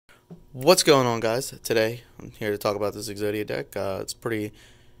What's going on, guys? Today I'm here to talk about this EXODIA deck. It's pretty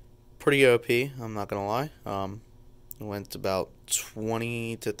OP. I'm not gonna lie. I went about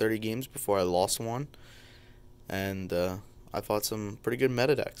 20 to 30 games before I lost one, and I fought some pretty good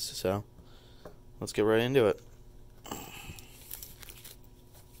meta decks. So let's get right into it.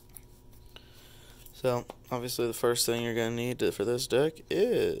 So obviously the first thing you're gonna need for this deck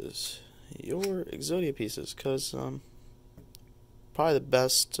is your EXODIA pieces, because probably the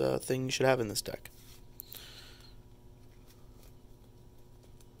best thing you should have in this deck.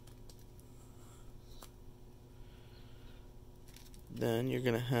 Then you're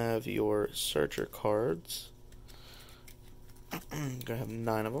going to have your searcher cards. You're going to have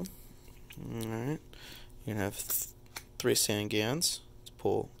 9 of them. Alright. You're going to have 3 Sangans to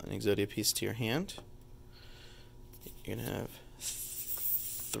pull an EXODIA piece to your hand. You're going to have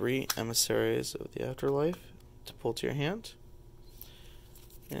 3 Emissaries of the Afterlife to pull to your hand.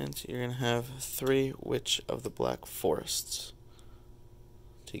 And you're going to have 3 Witch of the Black Forests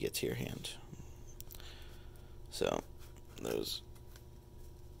to get to your hand. So, those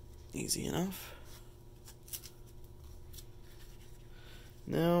easy enough.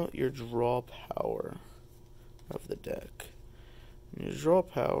 Now, your draw power of the deck. And your draw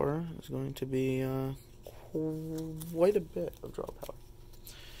power is going to be quite a bit of draw power.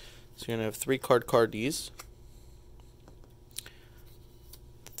 So, you're going to have 3 Cards.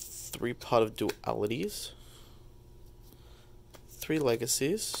 3 Pot of Dualities, 3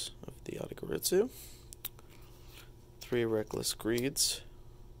 Legacies of the Adaguritsu, 3 Reckless Greeds,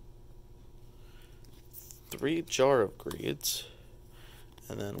 3 Jar of Greeds,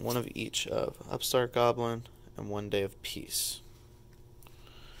 and then 1 of each of Upstart Goblin and 1 Day of Peace.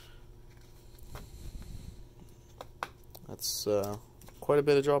 That's quite a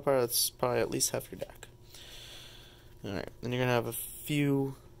bit of draw power. That's probably at least half your deck. Alright, then you're going to have a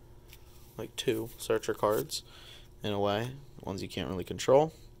few, like 2 searcher cards in a way, ones you can't really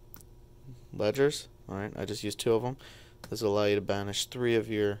control. Ledgers. Alright, I just used 2 of them. This will allow you to banish 3 of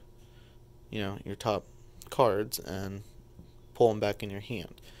your top cards and pull them back in your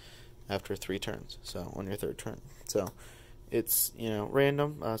hand after 3 turns, so on your 3rd turn. So it's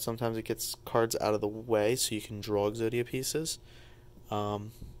random. Sometimes it gets cards out of the way so you can draw EXODIA pieces.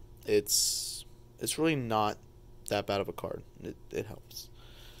 It's really not that bad of a card. It helps.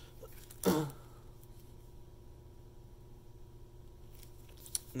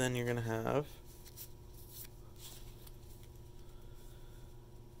 Then you're gonna have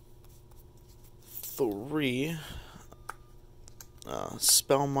three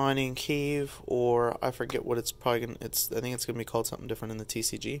Spell Mining Cave, or I forget what it's probably gonna. I think it's gonna be called something different in the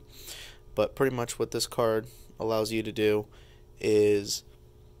TCG. But pretty much what this card allows you to do is,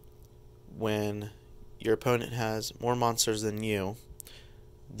 when your opponent has more monsters than you,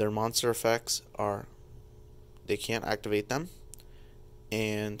 their monster effects are, they can't activate them,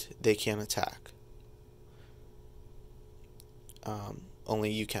 and they can't attack. Only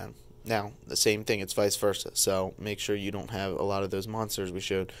you can. Now, the same thing, it's vice versa, so make sure you don't have a lot of those monsters we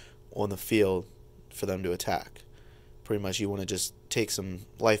showed on the field for them to attack. Pretty much you want to just take some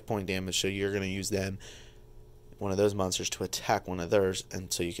life point damage, so you're going to use one of those monsters to attack one of theirs,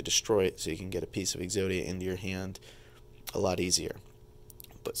 and so you can destroy it, so you can get a piece of EXODIA into your hand a lot easier.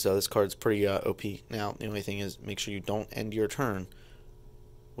 But so this card's pretty OP. Now, the only thing is, make sure you don't end your turn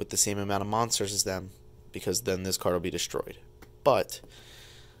with the same amount of monsters as them, because then this card will be destroyed. But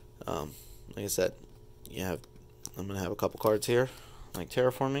like I said, I'm gonna have a couple cards here, like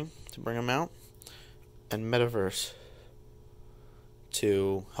Terraforming to bring them out, and Metaverse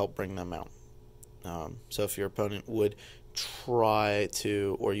to help bring them out. So if your opponent would try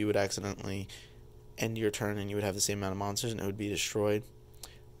to, or you would accidentally end your turn and you would have the same amount of monsters and it would be destroyed,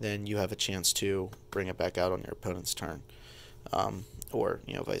 then you have a chance to bring it back out on your opponent's turn. Or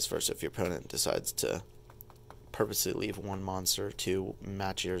vice versa, if your opponent decides to purposely leave one monster to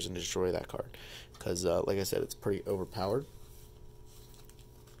match yours and destroy that card, because like I said, it's pretty overpowered,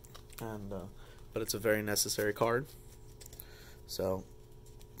 and but it's a very necessary card. So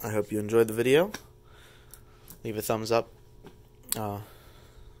I hope you enjoyed the video. Leave a thumbs up.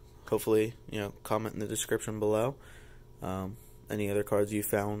 Hopefully comment in the description below any other cards you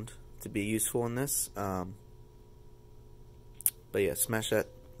found to be useful in this. But yeah, smash that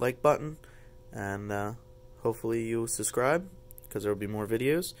like button, and hopefully you subscribe, because there will be more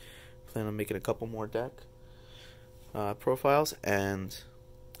videos. Plan on making a couple more deck profiles, and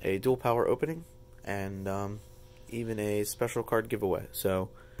a dual power opening, and even a special card giveaway. So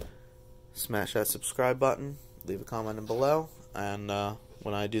smash that subscribe button, leave a comment below, and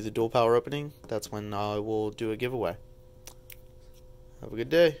when I do the dual power opening, that's when I will do a giveaway. Have a good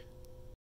day.